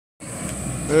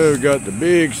Oh, we got the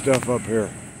big stuff up here.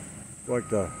 Like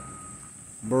the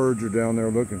birds are down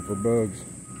there looking for bugs.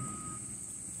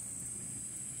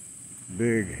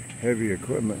 Big, heavy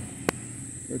equipment.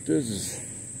 But this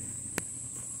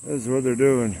is what they're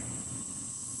doing.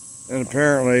 And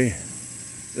apparently,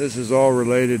 this is all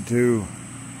related to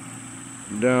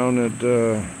down at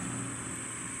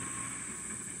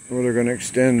where they're going to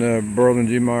extend the Berlin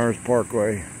G. Myers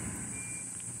Parkway.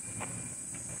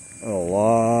 A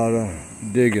lot of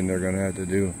digging they're going to have to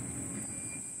do.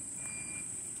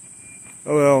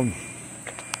 Oh well,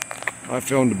 I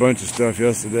filmed a bunch of stuff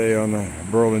yesterday on the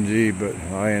Berlin G, but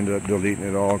I ended up deleting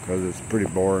it all because it's pretty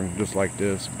boring, just like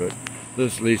this. But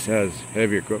this at least has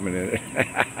heavy equipment in it.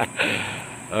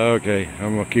 Okay,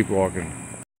 I'm going to keep walking.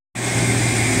 Here's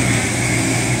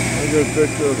a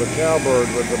picture of a cowbird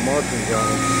with the markings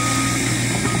on it.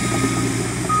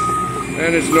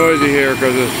 And it's noisy here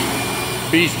because this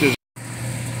beast is...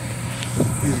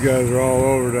 These guys are all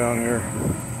over down here.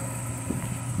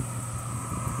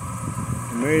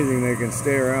 Amazing they can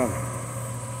stay around.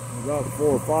 About 4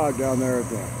 or 5 down there at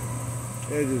the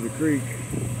edge of the creek.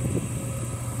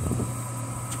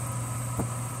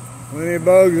 Plenty of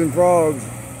bugs and frogs.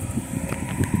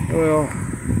 Well,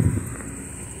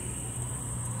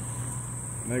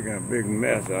 making a big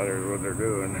mess out here is what they're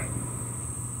doing.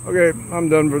 Okay, I'm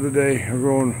done for the day. We're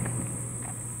going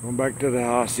back to the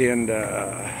house and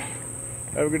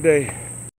have a good day.